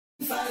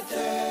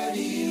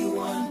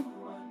531.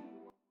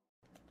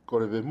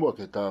 Kore ve mua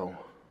ke tau,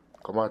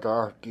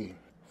 kamata aki,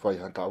 whai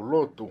hanta au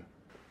lotu,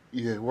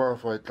 i he hua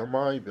whai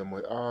tamai pe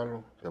moe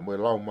alo, pe moe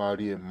lau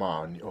maari e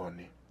maani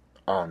oni.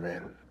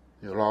 Amen.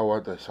 Yo lau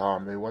ata sa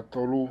me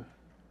watolu,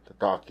 te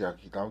taki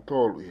aki tau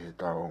tolu i he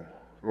tau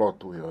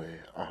lotu yo e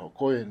aho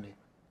koeni.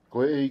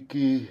 Koe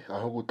eiki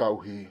aho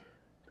tauhi,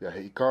 pia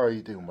he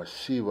ikai te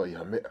umasiwa i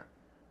hamea.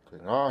 Koe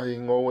ngahi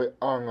ngoe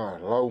anga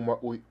lau ma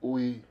ui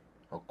ui,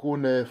 a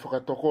kune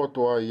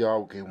whakatokoto ai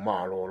au ke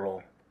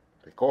umalolo.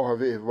 Pe koha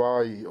ve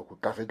vai o ku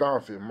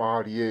tafe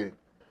maari e,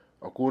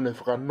 a kune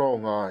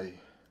whakanonga ai,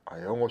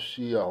 ai ongo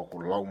sia o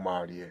ku lau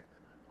maari e.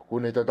 A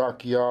kune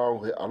tataki au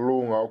he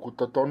alunga o ku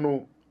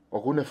tatonu,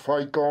 o kune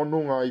whai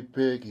tonunga i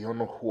pe ki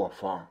hono hua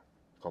wha.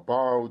 Ka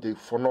pau te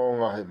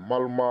whanonga he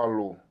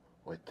malu,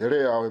 o e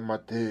tere au e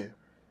mate.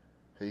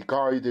 He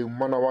ikai te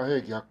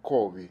umanawahe ki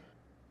hakovi,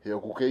 he o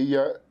ku ke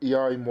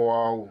ia i mo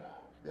au,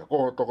 ia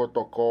koho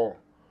toko,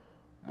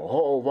 mo ho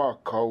o wa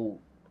kau,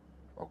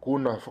 o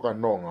kuna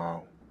whakanonga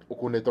au. O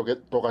kune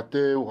toka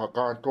teu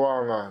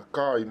hakantoanga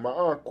kai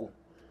maaku,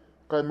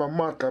 kai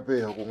mamata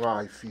pe hoku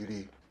ngai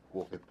whiri.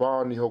 Ko ke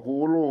pani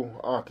hoku ulu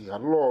aki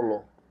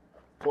halolo,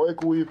 ko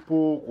eku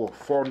ipu ko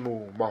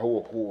whonu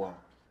mahua hua.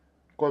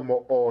 Koi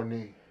mo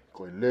oni,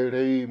 koi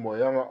lerei mo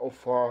yanga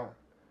ofa,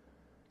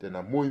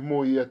 tena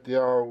mui ia te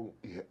au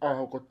i he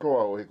aho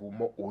kotoa o eku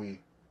mo ui.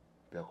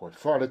 Pea koi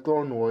whare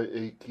tonu o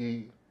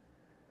eiki,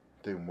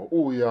 te mo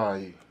ui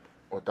ai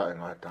o tae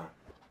ngata.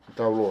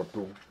 Tau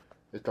lotu.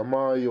 E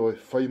tamai o e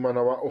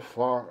whaimana wa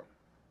ofa,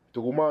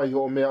 tuku mai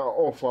ho mea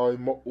ofa o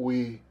mo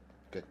ui,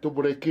 ke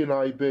tupure kina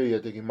i bei e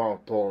te ki mau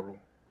tolu.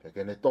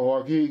 Ke ne toho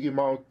aki ki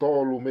mau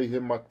tolu mei he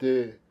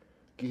mate,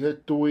 ki he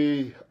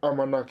tui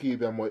amanaki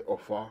bea mo e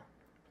ofa.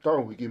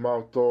 Tau ki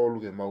mau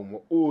tolu ke mau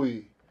mo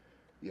ui,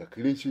 ia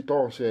kilisi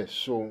ton se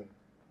so.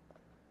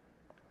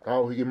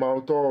 Tau ki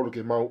mau tolu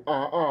ke mau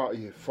a i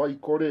he whai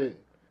kore,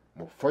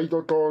 mo whai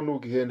tonu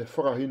ki he ne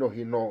whakahino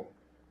hino.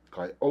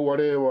 Kai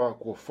owarewa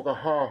ko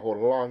whakahaho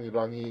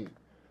langi,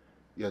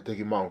 ia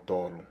teki mau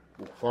tolu.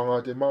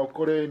 Whanga te mau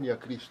kore ni a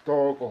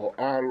Kristo koho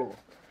alo,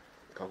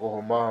 ka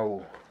koho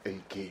mau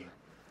eiki.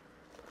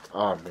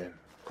 Amen.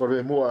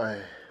 Kore mua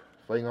e,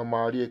 whainga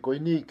maari e koe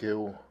ni ke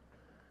u,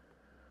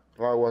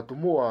 rau atu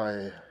mua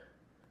e,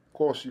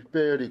 kosi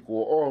peri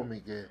ko omi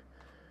ke,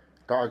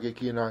 tāke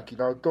kina ki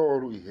tau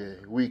tolu i he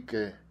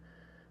wike,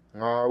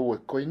 ngā ue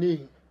koe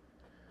ni.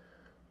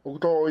 O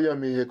kuto ia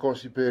mi he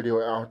kosi peri o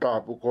e aho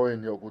tāpu koe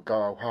ni o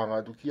kutau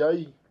hanga tu ki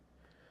ai.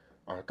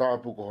 Aho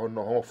tāpu ko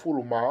hono hongo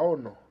fulu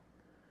maono.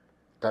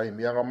 Tai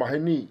mianga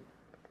maheni.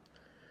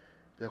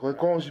 Pea koe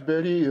kosi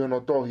peri hono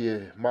tohi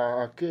e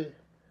maa ake.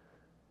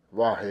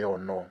 Wahe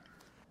ono.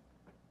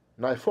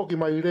 Nai foki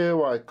mai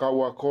rewa e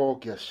kaua ko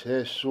ki a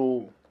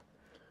sesu.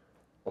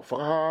 O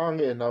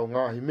whakahange e nau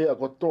ngahi mea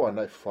kotoa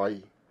nai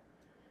whai.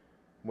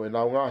 Mo e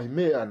nau ngahi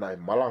mea nai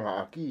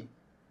malanga aki.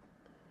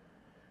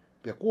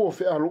 Pea kua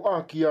whi alu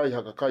aki ai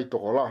haka kai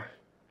toko lahi.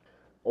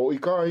 O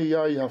ikai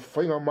ai ha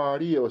whainga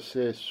maari o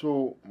se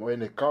su mo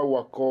ene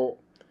kaua ko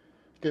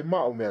ke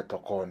mau mea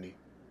tokoni.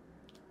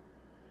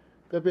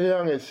 Pea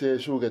peheange se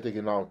su ke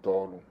teki nao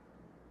tolu.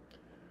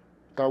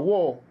 Ta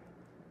wo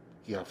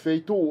ki ha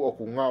feitu o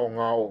ku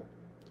ngao.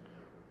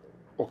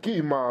 O ki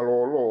i maa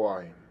lo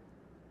ai.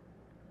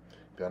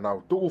 Pea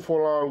nau tuku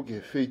folau ki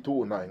he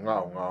feitu nai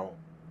ngao.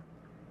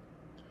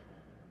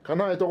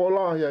 Kana e toko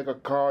lahi ai ka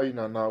kai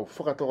na nau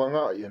whakatoka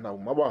ngai e nau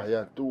mawahe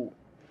atu.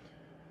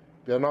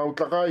 Pea nau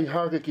takai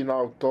hake ki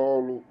nau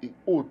tolu i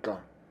uta.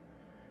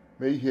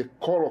 Me i he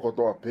koloko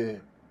toa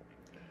pe.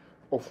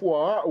 O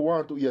fua a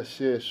uantu ia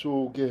se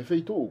su ke he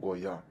feitu uko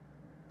ia.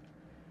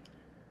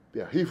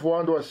 Pea hifo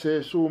andu a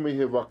se su mi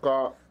he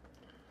waka.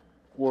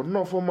 Kua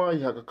nofo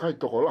mai haka kai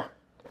toko la.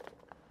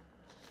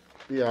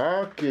 Pea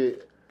ake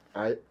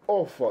ai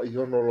ofa i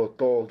honolo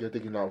tō ke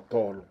teki nau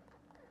tolu.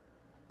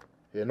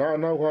 He nā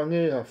nau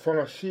hange ha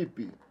whanga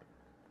sipi.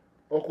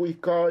 Oku i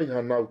kai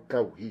ha nau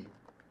tauhi.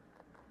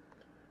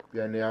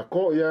 Pea ne a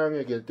ko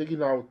iange ke teki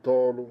nau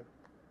tolu.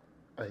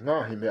 Ai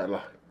ngahi mea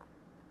lahi.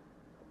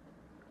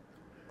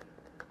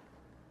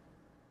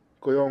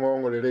 Koe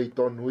ongo le rei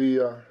tonu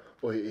ia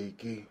o e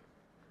eiki.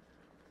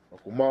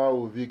 Oku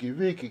mau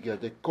viki kia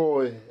te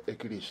koe e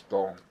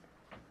Kristo.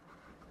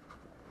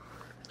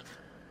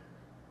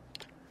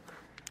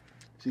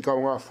 Si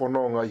kau ngā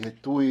whanonga i he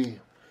tui.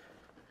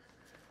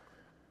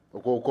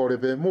 Oko kore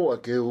pe mua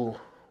ke u.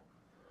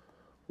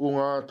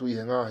 Unga atu i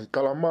he ngahi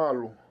tala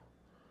malu.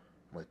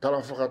 Mai tala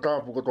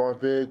whakatapu kotoa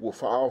pe kua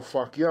whaao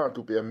whaki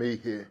atu pe a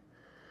meihe.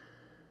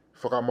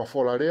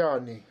 Whakamafola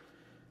reani.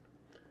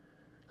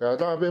 Kaya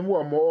tā pe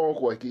mua mo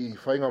oku ai ki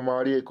whainga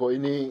maari e ko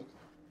ini.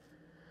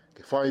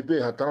 Ke whai pe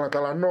ha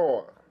tala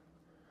noa.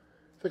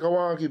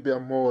 Whekawaki pe a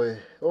moe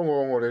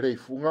ongo le rei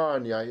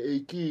fungani ai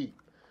eiki.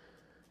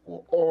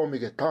 Kua omi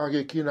ke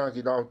tāke kina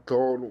ki nau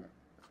tolu.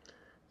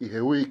 I he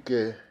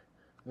wike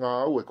ngā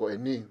ue ko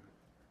ini.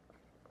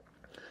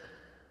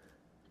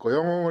 Ko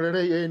ongo le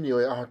rei eni o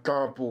e aha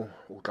tāpu.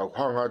 U tau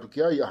hanga atu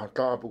ki ai aha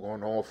tāpu ko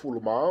hono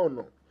fulu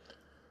maono.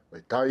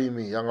 Koe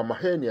taimi anga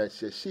maheni ai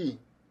si.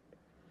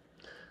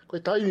 Koe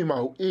taimi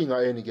mahu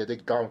inga eni ke te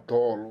ki tau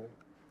tolu.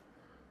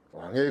 O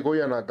hange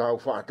koe ana tau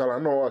whaatala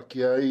noa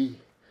ki ai.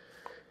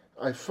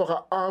 Ai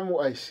whaka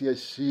amu ai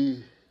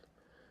si.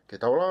 Ke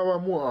tau lawa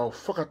mua au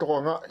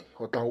whakatoa ngai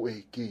o tau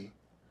eiki.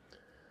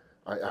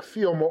 Ai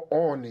afio mo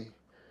oni.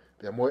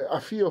 Pea mo e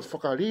afio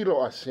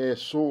whakarilo a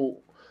sensu.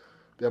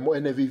 Pea mo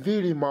ene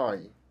viviri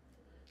mai.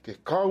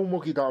 Ke kau mo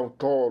ki tau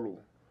tolu.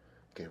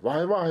 Ke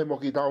vahe mo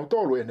ki tau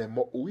tolu ene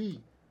mo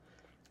ui.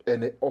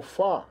 Ene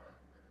ofa.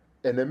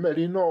 Ene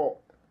merino.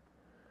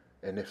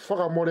 Ene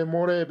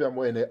whakamore pea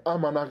mo ene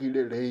amanaki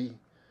lelei.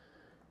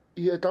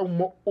 I e tau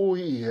mo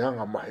ui i e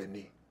anga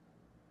maheni.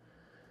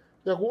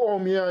 Ia ku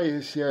omia i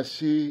e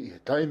siasi i e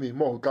taimi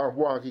mohu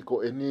tāwaki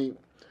ko e ni.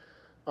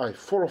 Ai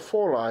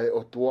fola e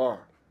o tua.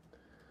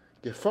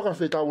 Ke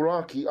whakawhetau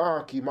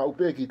a ki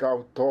maupe ki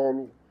tau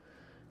tolu.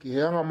 Ki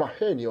he anga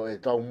maheni o e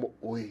tau mo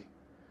ui.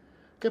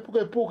 Ke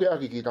puke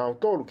aki ki tau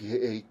tolu ki he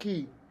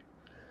eiki.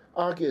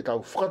 Aki e tau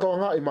whakatoa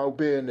ngai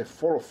maupe ne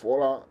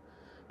fola.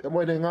 Pea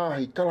mo ene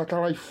ngahi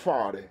tala i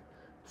whare.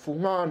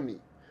 Fungani.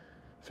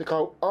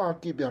 Whekau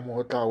aki pea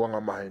mo tau anga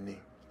maheni.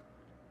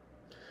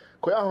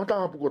 Koe aho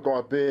tāpu ko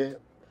toa pē.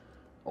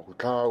 O ku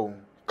tau.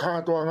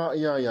 Kātoa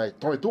ngai ai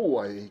toi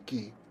tua e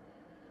eiki.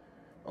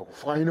 O ku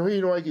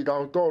whakainohino ai ki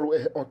tau tolu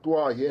e o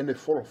tua i ene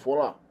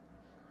fola.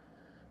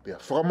 Pea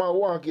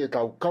whakamau aki e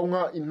tau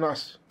kaunga i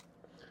nasi.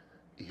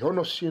 I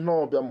hono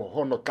sino pea mo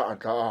hono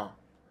taa.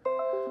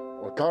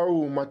 O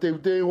tau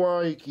mateu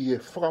ai ki e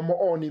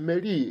whakamooni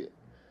merie.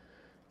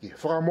 Ki he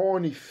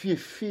whakamooni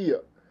fia.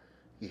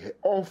 Ki he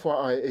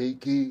onfa ai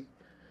eiki.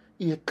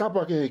 I he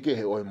kapa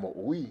kehe o e mo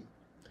ui.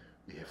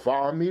 I he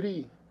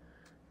whaamiri.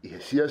 I he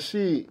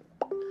siasi.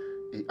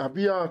 I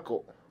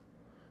abiako.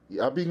 I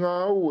abi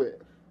ngā ue.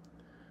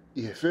 I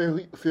he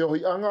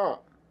whiohi anga.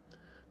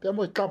 Pea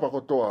mo e kapa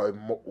kotoa e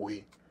mo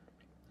ui.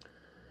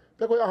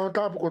 Pea koe aho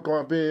tapu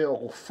kotoa pe o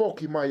ku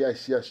whoki mai ai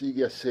siasi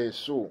ki a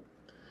sesu.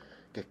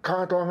 Ke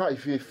kātoa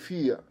ngai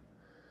fia.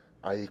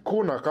 Ai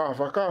kuna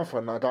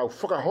kafa na tau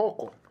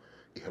whakahoko.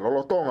 I he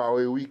lolotonga o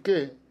e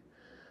uike.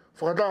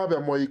 Whakataa pia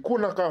mo i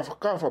kuna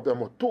kafa pia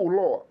mo tuu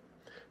loa.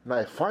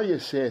 Na e whai e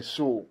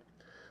sesu.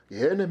 I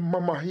hene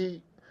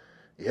mamahi.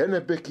 I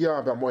hene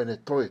pekia pia mo ene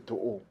toe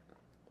tuu.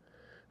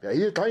 Pia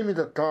i e taimi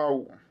ta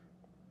tau.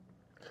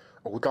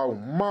 O ku tau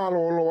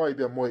malolo ai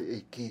pia mo e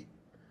eiki.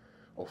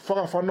 O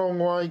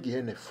whakawhanongo ai ki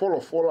hene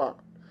fola.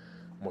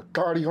 Mo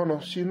tari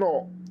hono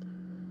sino.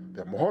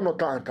 Pia mo hono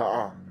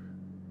taa.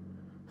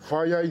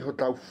 Whai ai ho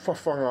tau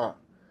whawhanga.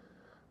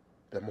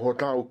 Pia mo ho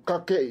tau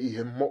kake i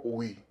he mo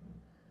ui.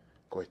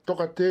 Ko e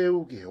toka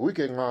teu ki he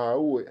wike ngā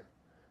ue.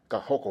 Ka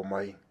hoko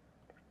mai.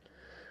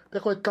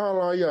 Pia koe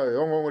tāla ia e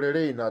ongongore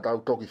reina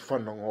tau toki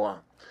whanongoa.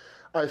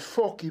 Ai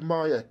whoki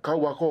mai e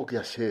kauako ki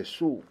a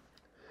sesu.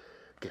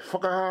 Ke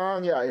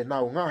whakahangi a e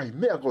nau ngahi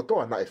mea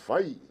kotoa na e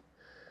whai.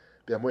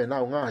 Pia mo e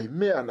nau ngahi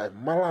mea na e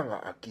malanga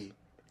aki.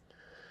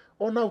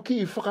 O nau ki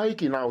i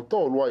whakaiki nau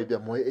tōlu ai pia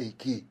mo e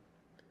eiki.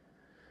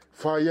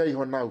 Whai ai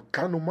ho nau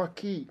tanu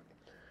maki.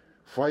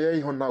 Whai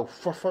ai ho nau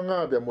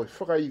whawhanga pia mo e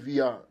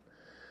whakaivia.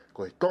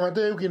 Ko e tonga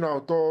teu ki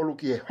nau tōlu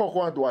ki e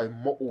hoko atu ai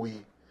mo ui.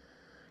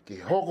 Ki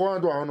e hoko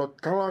atu a hono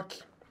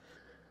talaki.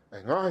 E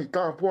ngahi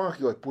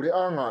tāpuaki o e pure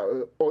anga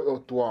o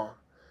tua.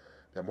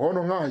 Pia mo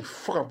hono ngahi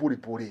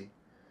whakapuri.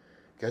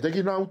 Kia te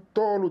ki nau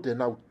tōlu te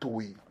nau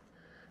tui.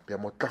 Pia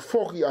mo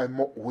tafoki ai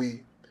mo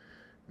ui.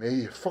 Me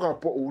i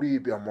whakapo uri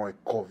pia mo e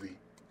kovi.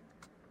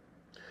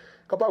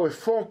 Ka pau e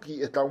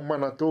whoki e tau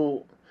mana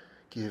tō.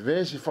 Ki he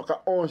vensi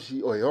whakaonsi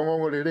o e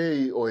ongongore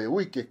rei o e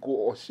wike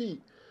ko o si.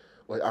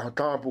 O e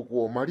ahatapu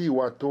ko o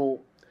mariwa tō.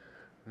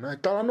 Na e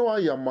talanoa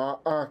ia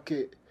mā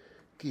ake.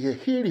 Ki he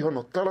hiri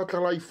hono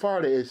talatala i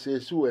whare e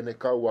sesu e ne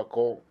kau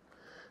ako.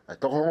 Ai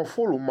toko hongo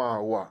fulu mā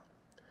ua.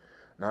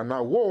 Na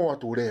nā uo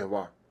atu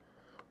rewa.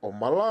 O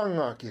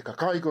malanga ki he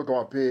kakaiko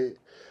toa pē.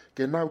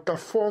 Ke nau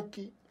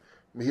tafoki.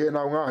 Mi he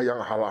nau ngahi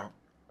anga hala.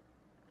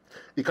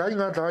 I ka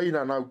inga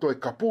taina nau toi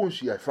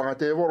kapunsi ai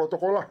whangate voro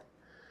toko la.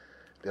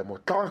 Pea mo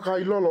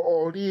tākai lolo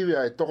o rive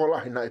ai toko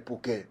lahi na e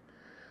puke.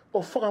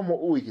 O whakamo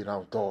ui ki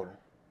nau tōru.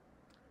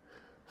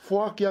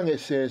 Fuaki ange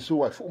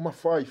sensu ai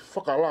whumawhai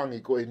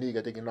whakalangi ko e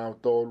niga te ki nau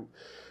tōru.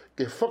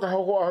 Ke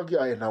whakahoko aki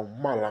ai nau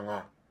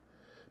malanga.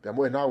 Pea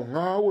mo e nau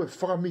ngau e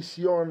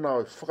whakamisiona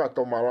o e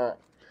whakatomara.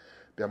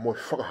 Pea mo e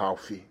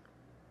whakahauwhi.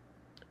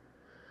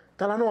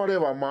 Tala noa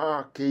rewa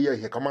maa ke ia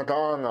he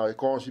kamataanga e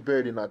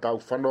konsiperi na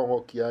tau whanongo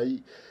ki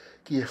ai.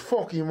 Ki e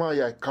whoki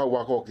mai ai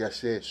kauako ki a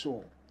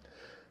sesu.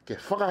 Ke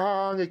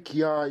whakahange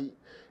ki ai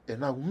e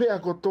nau mea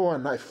kotoa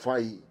na e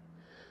whai.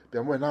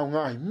 Pea mo e nau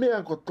ngahi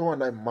mea kotoa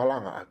na e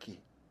malanga aki.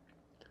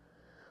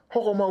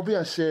 Hoko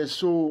maupea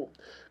sesu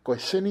ko e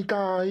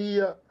senita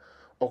ia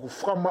o ku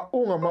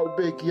whakamaunga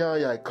maupe ki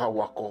ai ai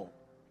kauako.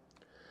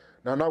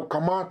 Na nau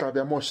kamata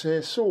pea mo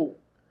sesu.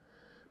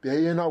 Pea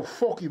e nau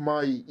whoki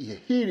mai i he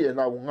hiri e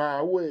nau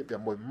ngā ue pea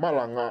mo e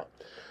malanga.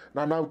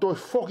 Na nau toi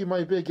whoki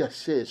mai pe ki a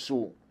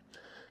sesu.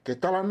 Ke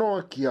tala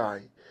noa ki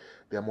ai.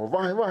 Pea mo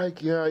vahe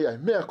ki ai ai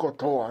mea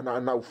kotoa na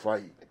nau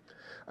whai.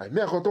 Ai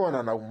mea kotoa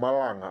na nau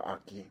malanga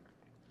aki.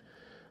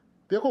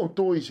 Pia kou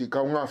tuisi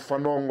kau ngā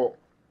whanongo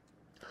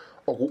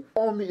o ku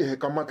omi e he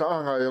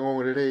kamataanga e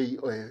ngongre rei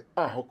o e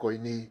aho koi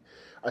ni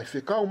ai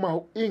whekau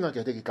mahu inga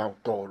kia teki tau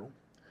tolu.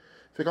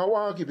 Whekau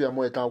aki pia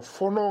mo e tau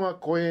whanonga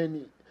koe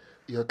ni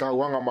i o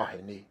tau anga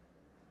mahe ni.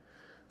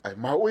 Ai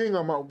mahu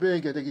inga mahu be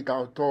kia teki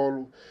tau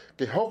tolu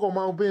ke hoko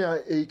mahu be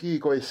e ki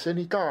ko e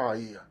senita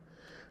ia.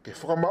 Ke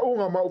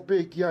whakamaunga mahu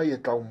be kia i e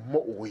tau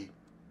moui.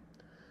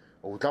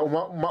 O tau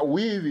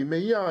mauivi me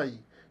iai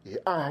i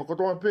aho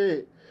kotoa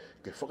pe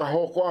ke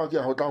whakahoko aki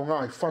aho tau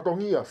ngahi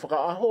whatongia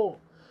whakaaho.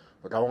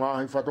 O tau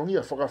ngahi whatongia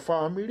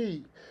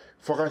whakawhamiri,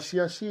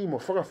 whakasiasimo,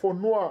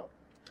 whakawhonua.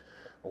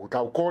 O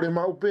tau kore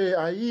mau pe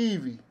ai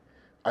iwi,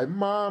 ai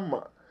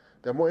mama,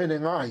 te mo ene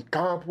ngahi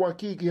kāpua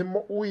ki he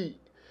mo ui,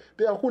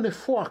 pe a kune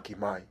whaki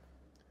mai.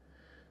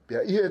 Pe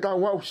a ihe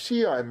tau au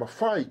sia e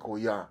mawhai ko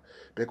ia,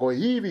 pe ko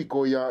iwi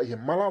ko ia i he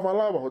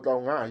malawalawa ho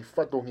tau ngahi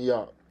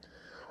whatongia.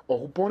 O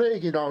kupone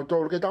iki tau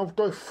tolu ke tau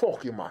toi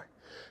whoki mai.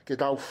 Ke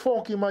tau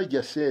whoki mai ki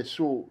a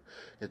sesu,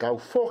 ke tau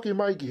whoki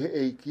mai ki he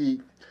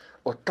eiki,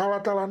 o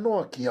talatala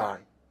noa ki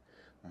ai.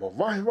 Mo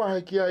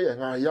vahe ki ai e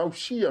ngā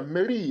iausia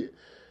merie.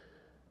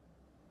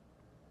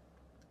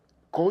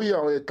 Ko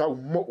ia o e tau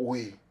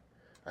moui.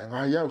 E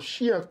ngā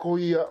iausia ko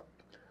ia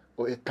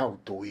o e tau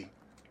tui.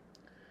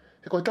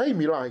 He koe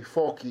taimi lai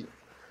whoki,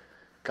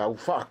 kau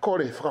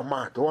whaakore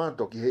whakamato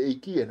anto ki he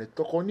eiki e ne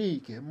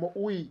tokoni ki he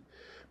moui.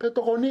 Pe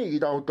tokoni ki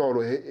tau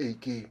tolo he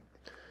eiki.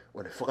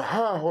 O ne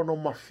whakahahono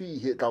mawhi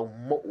he tau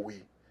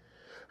moui.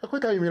 A koe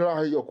taimi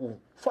lai o ku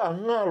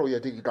whaangalo ia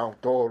tiki tau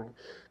tolu,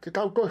 ke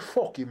tau toi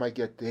whoki mai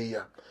kia te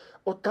ia,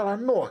 o tala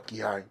noa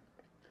ki ai.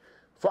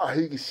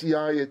 Whaahiki si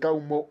ai e tau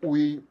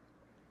moui,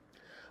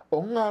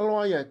 o ngalo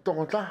ai e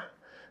tongota,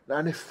 na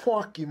ane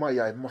whaki mai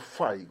ai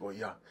mawhai ko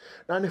ia,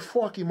 na ane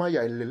whaki mai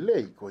ai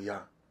lelei ko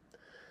ia.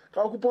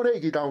 Ka oku pone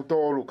ki tau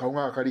tolu, kau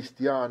ngā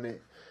karistiane,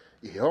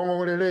 i he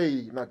ongo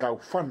lelei na tau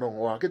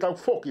whanongoa, ke tau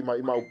whoki mai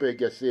maupe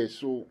kia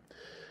sesu,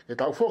 ke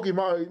tau whoki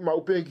mai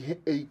maupe ki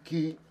he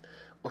eiki,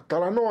 o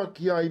talanoa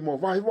ki ai mo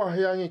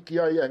wahi ange ki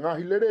ai e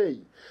ngahi lerei,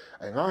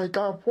 e ngahi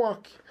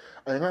tāpuaki,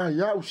 e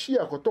ngahi au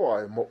sia kotoa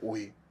e mo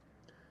ui.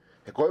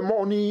 E koe mo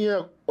ni ia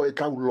o e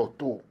tau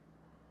lotu.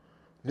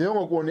 Ne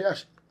ongo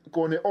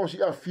kone osi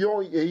a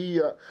fioi e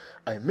ia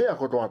ai mea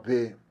kotoa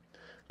pe,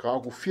 ka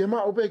aku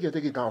fiema o pe ki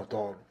te ki tau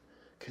tolu,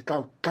 ke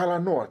tau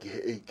talanoa ki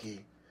he eiki.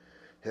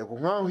 He ku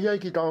ngau hiai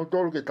ki tau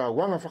tolu ke tau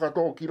wanga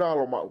whakatoa ki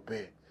lalo ma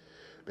upe.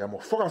 Pea mo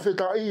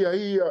whakawheta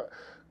ia,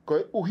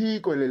 koe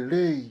uhi koe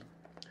lelei,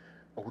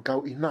 o ku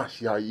tau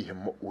inasi ai i he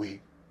mo ui.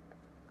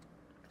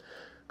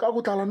 Ka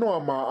ku tala noa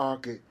maa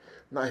ake,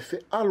 na e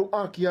whe alu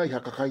aki ai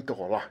haka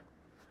kaitoko la.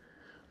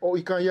 O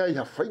i kai ai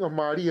ha whainga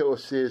Maria o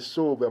se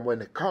sobe mo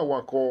ene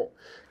kawa ko,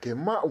 ke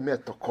mau mea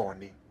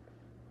tokoni.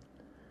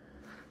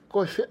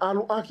 Ko e whe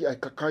alu aki ai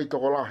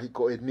kakaitoko la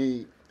hiko e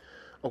ni,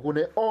 o ku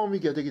ne omi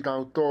kia teki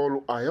tau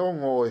tolu ai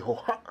ongo e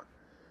hoha,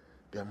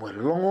 pia mo e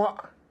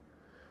longoa.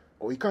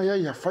 O i kai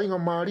ai ha whainga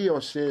Maria o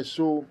se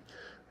so,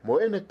 mo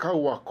ene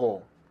kawa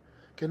ko,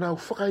 ke nau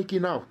whakaiki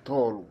nau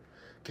tolu,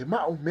 ke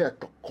mau mea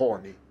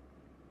tokoni.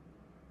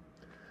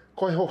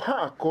 Ko e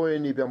hoha koe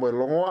ni pia mo e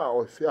longoa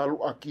o e whialu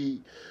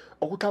aki,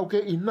 o ku tau ke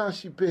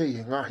inasi pe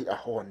i ngahi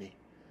ahoni.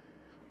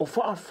 O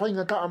wha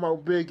whainga taa mau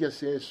pe kia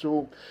se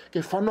so, ke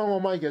whanongo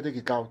mai kia te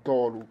ki tau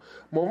tolu,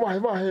 mo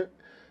wahe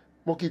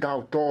mo ki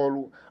tau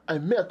tolu, ai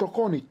mea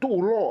tokoni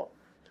tū loa.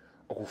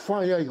 O ku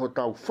whai ai ho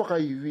tau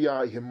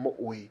whakaiwia i he mo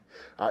ui,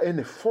 a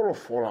ene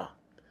wholofola.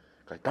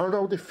 Kai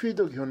tau te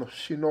whito ki hono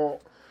sino,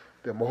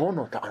 pe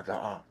mohono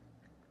taa.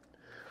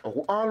 O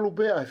ku alu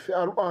pe ai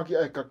whialu aki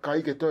ai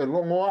kakai ke toi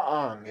longoa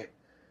aange,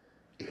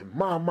 i he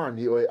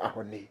mamani o e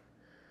ahoni.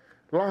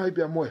 Lahi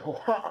pia mo e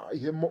hoha i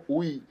he mo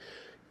ui,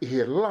 i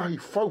he lahi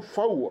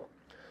fau,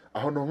 a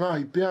hono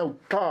ngahi pia u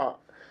tā,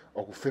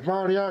 o ku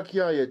whemare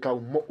aki ai e tau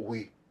mo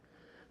ui.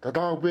 Ta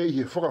tau pe i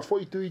he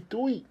whakafoi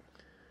tui,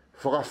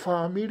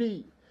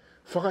 whakawhamiri,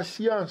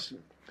 whakasiasi,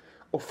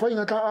 o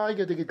whainga ta ai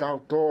ke te ki tau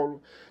tolu,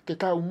 ke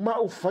tau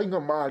mau whainga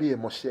maari e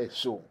mo se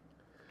so.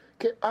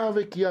 Ke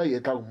ave ki ai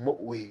e tau mo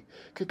ui,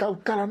 ke tau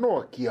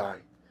talanoa ki ai.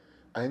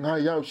 Ai ngā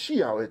iau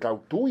sia o e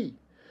tau tui,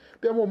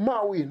 pia mo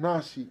mau i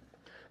nasi,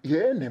 i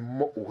ene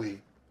mo ui.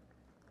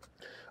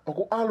 O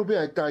ku alu pe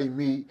ai tai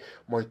mi,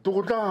 mo i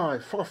tōtā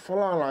e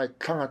whakawhalala e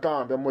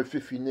tangata pia mo i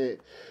whiwhine,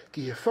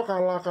 ki he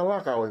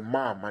whakalaka o e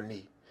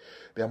māmani.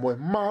 Pia mo e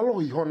mālo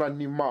i hona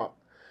ni mā,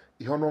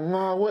 i hono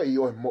ngāwe i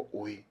o e mo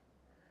ui.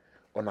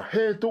 O na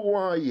he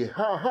tua i e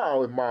ha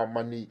o e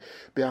māmani,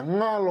 pia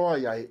ngālo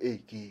ai ai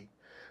eiki.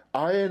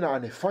 A ena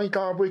ane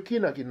whaitāpui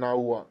kina ki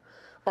naua,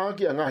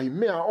 aki a ngahi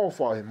mea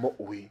ofa e mo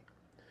ui.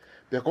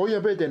 Pia koia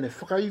pete ne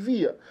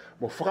whakaivia,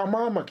 mo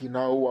whakamama ki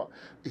naua,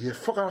 i he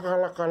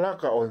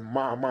whakakalaka o e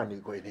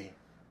māmani koe ni.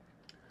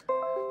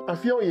 A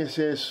whio i e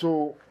se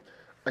so,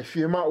 ai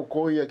whie mau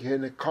koia ki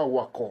hene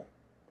kauako.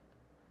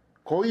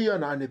 Koia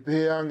na ane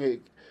peange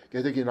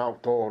ke te ki nau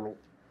tolu.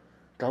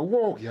 Ta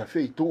uo ki ha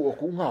whei tū o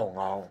ku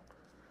ngao.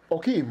 O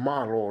ki i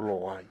mālo lo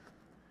ai.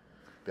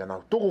 Pia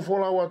nau tuku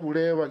wholau atu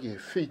lewa ki he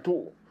whei tū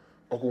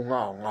o ku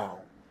ngao ngao.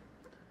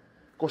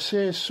 Ko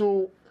se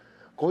so,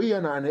 ko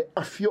ia na ane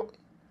afio,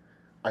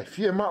 ai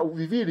fie ma u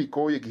viviri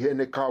ko ia ki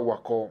hene kaua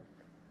ko.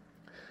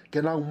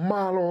 Ke nau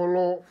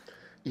malolo,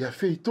 ia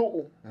feito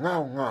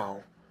ngao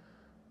ngao,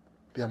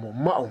 pia mo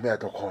mau mea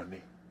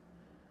tokoni.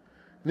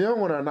 Ne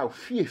ongona nau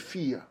fie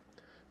fia,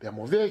 pia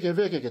mo veke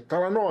ke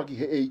talanoa ki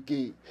he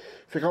eiki,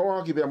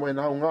 whikaoa ki pia mo e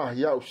nau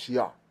ngahi au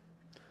sia.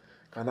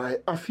 Kana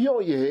e afio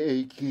i he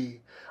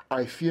eiki,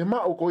 ai fie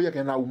mau ko ia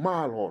ke nau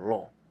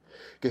malolo,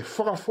 ke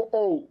whakafo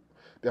ou,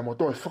 pia mo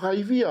toi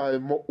whakaivia e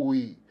mo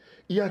ui,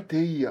 ia te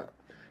ia,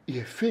 i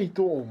he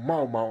feito o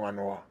mau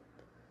nganoa.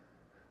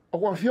 O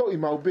kua fio i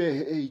mau be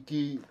he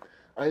eiki,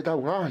 ai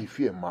tau ngahi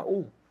fie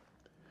mau.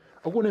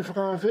 O kune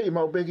whakawhi i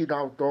mau be ki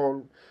tau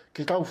tolu,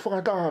 ke tau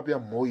whakataha pia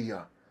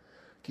moia,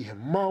 ki he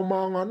mau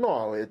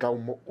nganoa e tau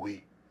mo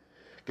ui.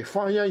 Ke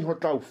whaiai ho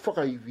tau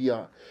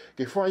whakaivia,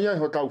 ke whaiai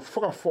ho tau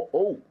whakafo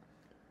ou.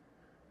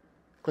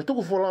 Kai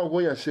tuku wholau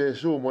goia se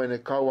su mo ene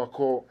kaua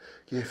ko,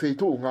 ki he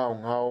feito ngao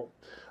ngao,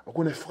 o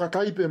kune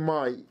whakataipe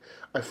mai,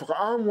 ai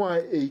whakaamua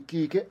e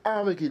eiki ke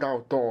awe ki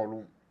tau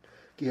tolu,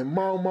 ki he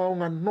mau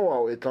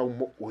nganoa e tau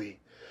mo ui,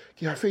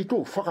 ki ha feito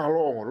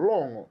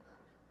whakalongo,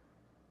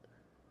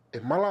 e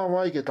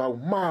malawai ke tau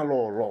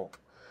malolo,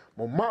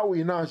 mo mau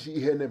i nasi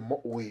i hene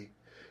mo ui,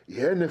 i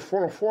hene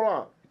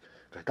fola,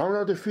 kai tau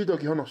nau te whito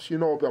ki hono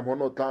sino pia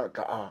mono ta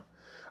a,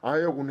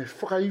 ai o kune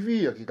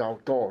whakaivia ki tau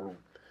tolu,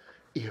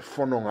 i he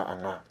whanonga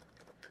anga.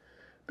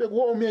 Pe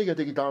kua o mea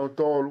te ki tau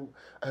tolu,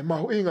 ai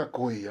mahu inga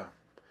koia,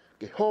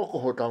 ke hoko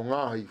ho tau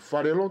ngahi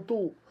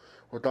wharelotu,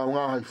 ho tau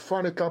ngahi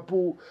whane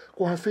kapu,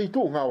 ko ha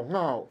feitu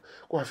ngao,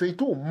 ko ha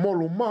feitu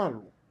molu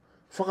malu,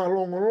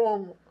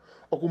 whakalongo,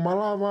 o ku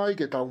malawa ai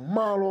ke tau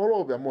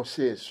malolo pia mo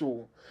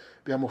sesu,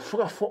 pia mo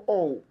whakafo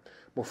ou,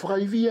 mo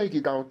whakaivia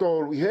ki tau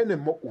tolu, i hene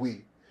mo ui,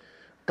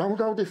 tau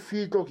te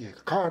whito ki he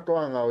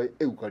katoa ngau e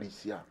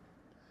eukarisia.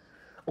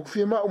 O ku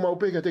whia mau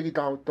peke te ki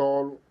tau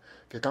tolu,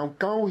 ke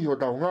tau hi o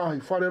tau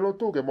ngahi whare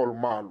lotu ke molu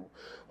malu,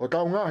 o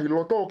tau ngahi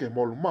loto ke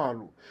molu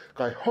malu,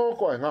 kai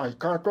hoko e ngahi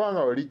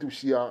katoanga o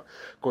ritusia,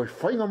 ko e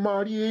whainga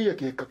maari e ia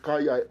ke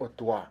kakai ai o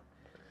tua.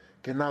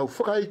 Ke nau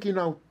whakaiki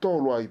nau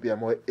tolu ai pia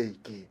mo e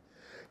eiki,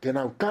 ke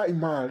nau tai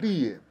maari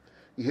e,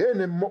 i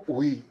hene mo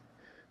ui,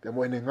 pia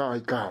mo ene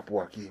ngahi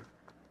kāpua ki.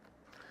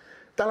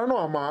 Tala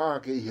noa maa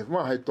ake i he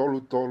mahe tolu,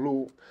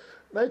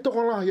 na i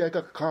toko lahi ai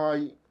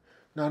kakai,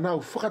 na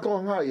nau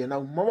whakatoa ngai e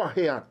nau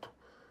mawahe atu.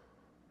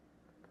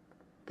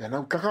 Pea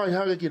nau takai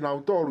hake ki nau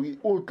tolu i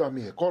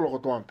utami he koloko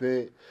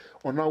toampe,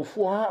 o nau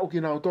fuahau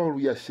ki nau tolu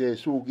i a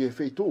sesu ki e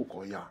feitu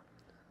ko ia.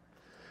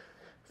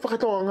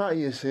 Whakatoa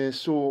ngai e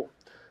sesu,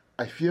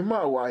 ai fie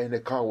mau a ene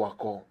kaua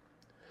ko.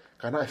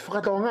 Kana e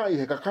whakatoa ngai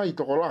he kakai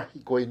toko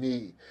lahi ko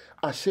ni,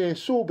 a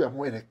sesu pea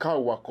mo ene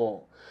kaua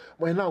ko,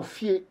 mo e nau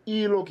fie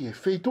ilo ki e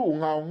feitu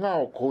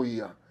ngao ko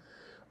ia,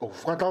 o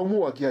whakatau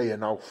mua ki ai e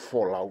nau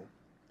folau.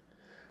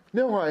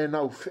 Neonga e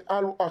nau fe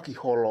alu aki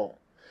holo,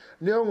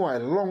 neonga e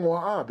longo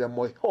a pia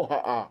mo e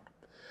hoha a.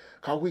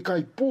 Ka kui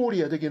kai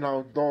pūri a te ki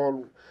nau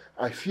tolu,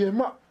 ai fie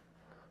ma,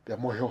 pia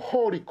mo e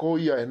hohori ko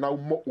ia e nau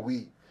mo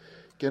ui,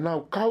 ke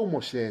nau kau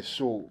mo se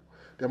su,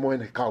 pia mo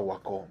ene kau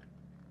ako.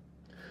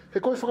 He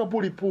koe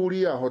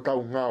whakapuri a ho tau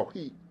ngau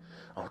hi,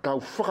 a ho tau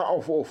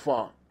whakaofo o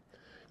wha,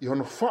 i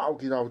hono whao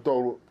ki nau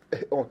tolu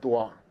e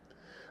otua.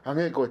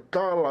 Ange koe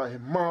tala he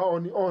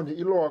maoni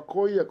i loa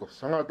ko ia ko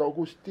sangata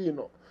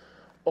Augustino,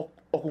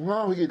 o ku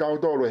ngāhui ki tau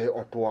tolu e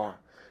otua,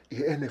 i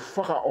he ene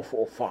whakaofo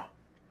o wha.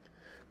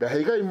 Pea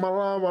hei kai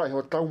malawa e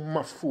ho tau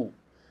mafu,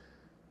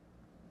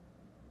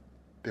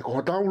 pe ko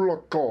ho tau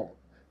loto,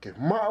 ke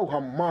mau ha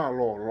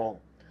mālolo,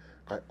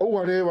 kai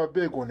oua rewa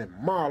pe ko ne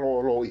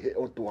mālolo i he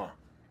otua.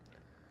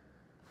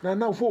 Nā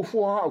nau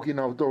fua au ki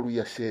nau tolu i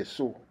a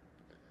sesu.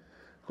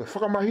 Koe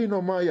whakamahino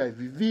mai ai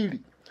viviri,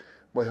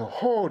 mo he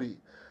hori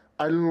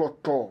ai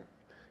loto,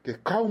 ke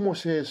kaumo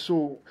sesu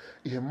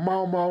i he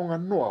mau ngā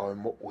noa o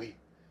mo ui.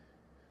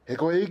 He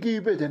koe iki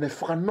pe tene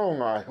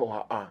whakanonga ai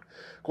hoa a,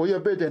 ko ia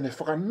pe tene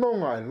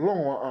whakanonga ai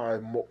longa a e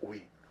mo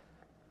ui.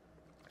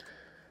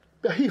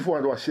 Pea hifu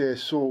anua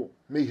sesu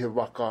mi he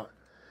waka,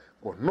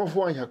 ko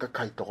nofo ai haka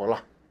kai toko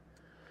la.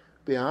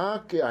 Pea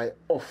ake ai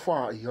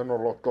ofa i hono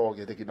loto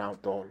ke te ki nau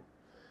tolu.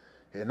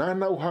 He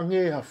nānau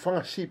hange ha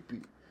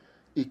whangasipi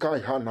i kai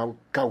hanau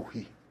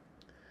tauhi.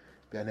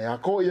 Pea ne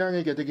ako i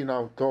ange ke te ki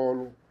nau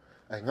tolu,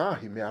 ai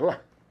ngahi mea la.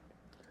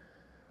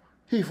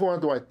 Hifu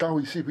anua ai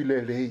tauhi sipi le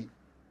lei,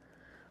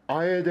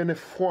 ae dene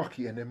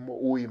whaki ene mo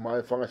ui mai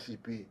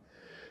whangasipi.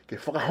 Ke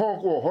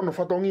whakahoko hono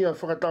whatongia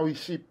whakatauhi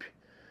sipi.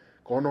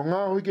 Ko hono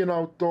ngāhui ke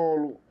nau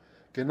tolu,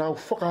 ke nau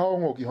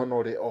whakahongo ki hono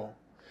reo.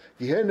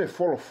 Ki hene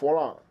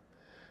fola.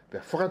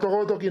 Pea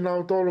whakatoroto ki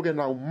nau tolu ke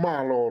nau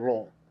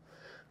mālolo.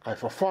 Kai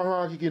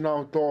whawhanga ki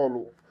nau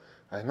tolu,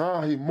 ai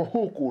ngāhi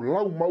mohuku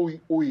lau maui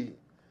ui.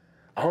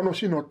 A hono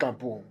sino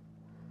tapu.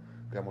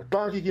 Pea mo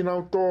tāki ki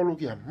nau tolu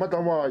ki ha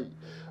matawai,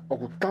 o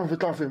ku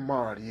tawhe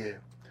maari e.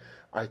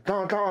 Ai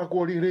tātaa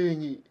kua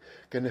rirengi,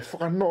 ke ne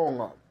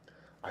whakanonga,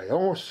 ai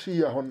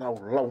ongosia ho nau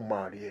lau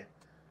maari e.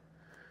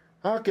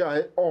 Ake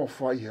ai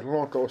ofa i he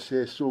loto o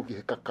se su ki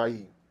he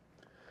kakai.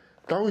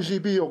 tau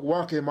sipi o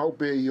wake mau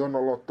pe i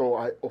ono loto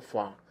ai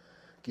ofa.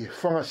 Ki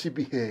whanga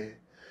sipi he.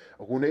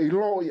 O kune i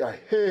lo i ai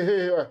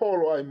he ai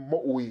holo ai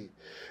mo ui.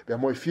 Pea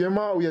moi fie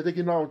mau i a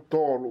teki nau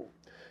tolu.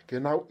 Ke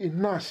nau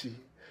inasi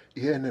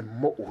i ene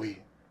mo ui.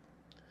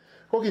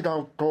 Hoki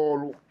tau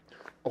tolu.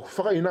 O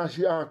whaka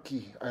inasi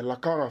aki ai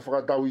lakanga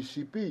whaka tau i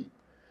sipi.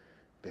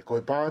 Pe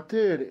koe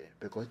pātere,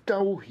 pe koe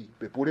tauhi,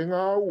 pe purenga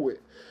aue,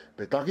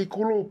 pe taki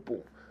kulupu,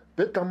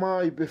 pe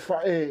tamai, pe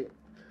whae.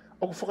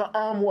 O whaka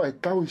amu ai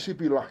tau i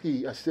sipi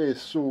lahi a se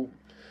su.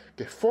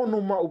 Ke whonu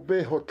mau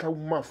beho tau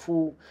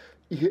mafu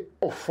i he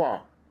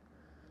ofa.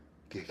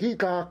 Ke ki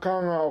tā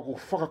kanga o ku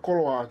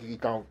whakakoloa ki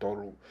tau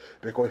tolu.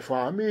 Pe koe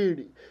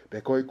whamiri,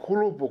 pe koe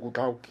kulupu ku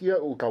tau kia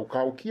u tau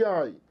kau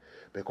kiai.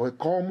 Pe koe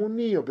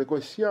komunio, pe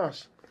koe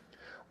siasi.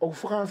 O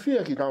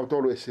whakawhia ki tau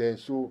tolu e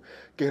sensu,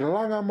 ke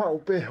langa mau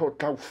peho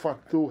tau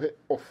whatu he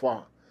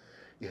ofa.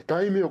 I he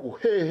taimi o ku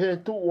he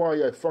tuua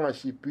i ai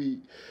whangasipi,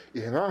 i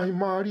he ngahi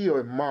maari o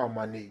e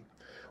mamani.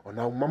 O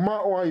nau mama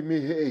o ai me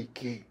he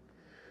eiki,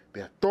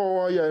 pia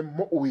toa i ai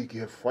moui ki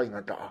he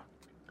whaingataa.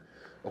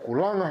 O ku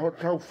langa ho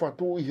tau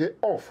whatu i he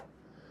ofa,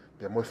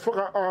 pia moi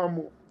whaka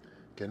amu,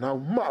 ke nau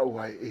mau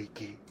ai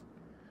eiki.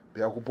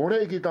 Pia o ku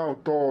pore ki tau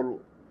tolu,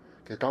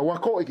 ke tau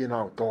wako i ki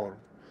nau tolu.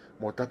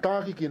 Mo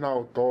tataki ki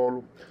nau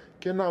tolu,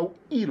 ke nau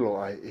ilo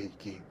ai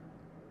eiki.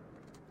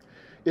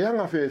 E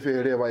anga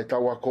whewhe rewa e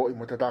tau ako i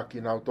mo tataki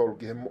ki nau tolu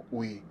ki he mo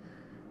ui.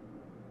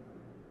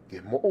 Ke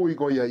mo ui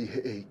ko ia i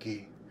he eiki.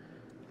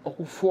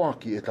 Oku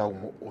fuaki e tau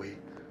mo ui.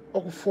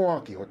 Oku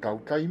fuaki ho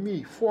tau taimi,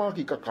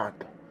 fuaki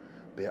kakato.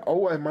 Pe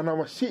au ai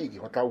manawa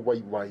siiki ho tau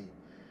wai.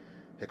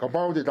 He ka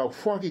mau te tau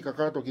fuaki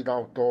kakato ki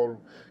nau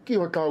tolu,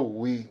 ki ho tau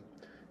ui.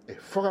 E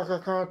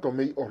whakakakato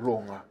mei o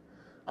longa,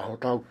 a ho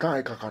tau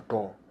tae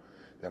kakato.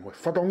 Pea mo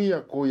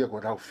whatongia ko ia ko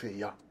tau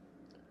whia.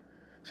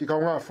 Si kau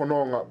ngā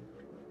whanonga.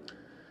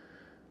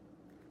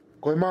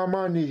 Koe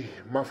mamani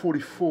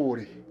mafuri,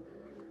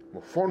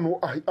 mo whonu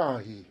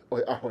ahi o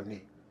e ahoni.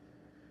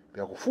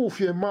 Pea ko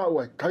fuwhie mau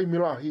ai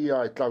taimilahi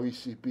ai tau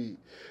isipi,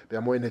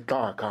 pea mo ene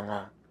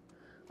tākanga.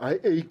 Ai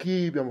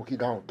eiki pea mo ki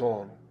tau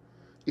tonu.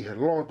 I he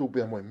lotu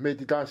pea mo e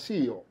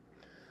meditasio.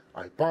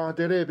 Ai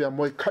pātere pea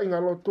mo e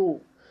kainga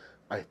lotu.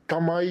 Ai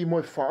tamai mo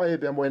e whae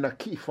pea mo e na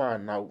ki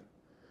whanau.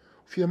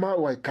 Fia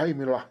mau ai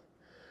taimila,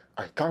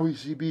 ai taui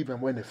sipi pe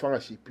moene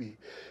whangasipi,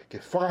 ke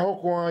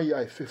whakahoko ai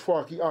ai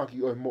whewhaki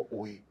aki o e mo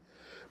ui.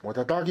 Mo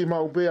tataki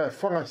mau pe ai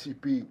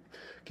whangasipi,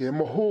 ke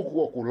mo hoku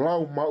o ku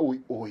lau mau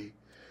i ui,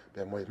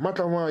 pe moe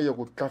matawai o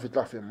ku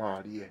tafe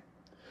maari e.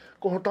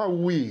 Ko ho tau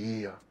ui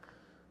ia,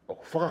 o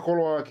ku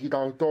whakakolo aki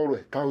tau tolu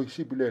e taui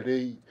sipi le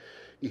rei,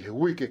 i he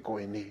wike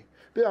koe ni.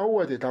 Pe a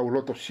ua te tau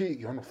loto si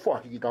ki hono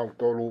whaki ki tau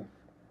tolu,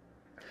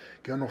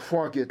 ke ono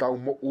whaki e tau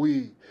mo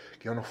ui,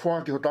 ke ono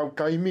whaki o tau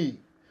taimi,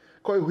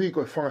 koe hui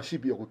koe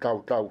whangasipi o ku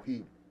tau hi.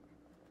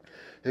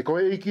 He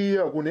koe eiki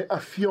ia o kune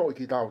awhio i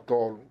ki tau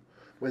tolu,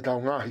 we tau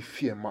ngahi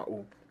fie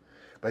mau.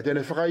 Pai tene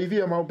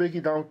whakaivia mau pe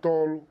ki tau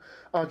tolu,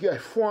 a ki ai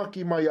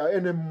whaki mai a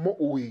ene mo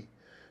ui,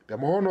 pe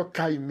mohono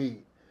taimi,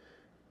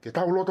 ke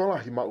tau loto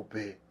lahi mau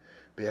pe,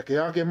 pe a ke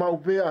ake mau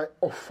pe ai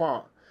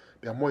ofa,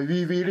 pe a moi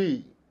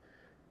viviri,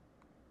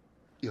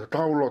 i o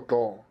tau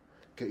loto,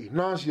 ke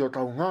inasi o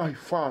tau ngahi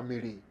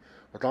whamiri,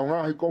 o tau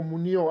ngahi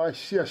komunio ai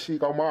siasi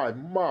kau mai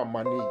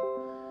mamani,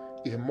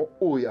 i he mo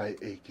ui ai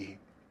eiki.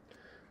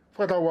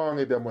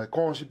 Whakatawange bea mo e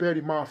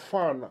konsiperi maa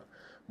whana,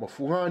 mo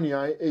fungani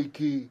ai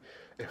eiki,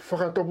 e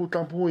whakatopu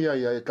tampui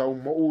ai e tau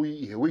mo ui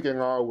i he wike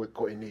ngāu e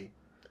koe ni.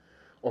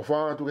 O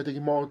whātu ke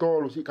teki mau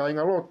tolu si ka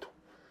inga loto,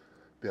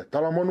 bea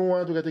talamonu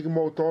atu ke teki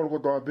mau tolu ko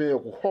toa bea o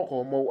ku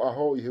hoko mau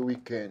aho i he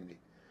wikendi.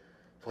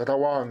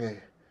 Whakatawange,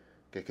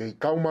 ke kei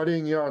tau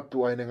maringi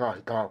atu ai ne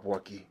ngahi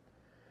tāpua ki.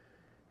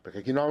 Pe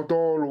ke ki nau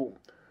tolu,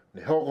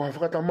 ne hoko ha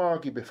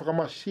whakatamaki pe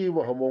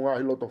whakamasiwa ho mo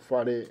ngahi loto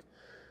whare,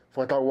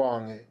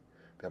 whatawange,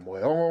 pia mo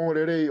e ongongo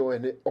le rei o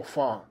ene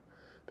ofa,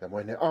 pia mo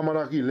ene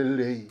amanaki le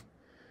lei,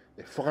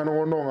 e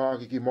whakanongononga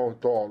aki ki mau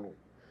tolu,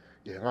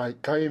 i ngai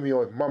taimi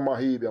o e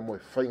mamahi pia mo e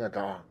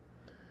whaingata.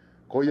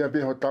 Ko ia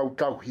peho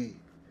tau hi,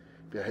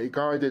 pia hei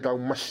kai te tau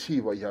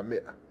masiwa i a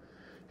mea,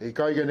 hei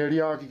kai ke ne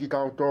riaki ki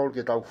tau tolu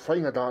ke tau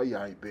whaingata i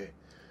aipe,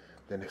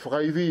 tene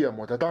whakaivia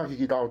mo tataki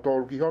ki tau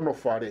tolu ki hono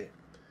whare,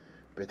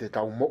 pe te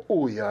tau mo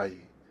ui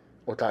ai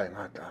o tae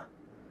ngata.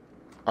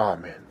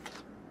 Amen.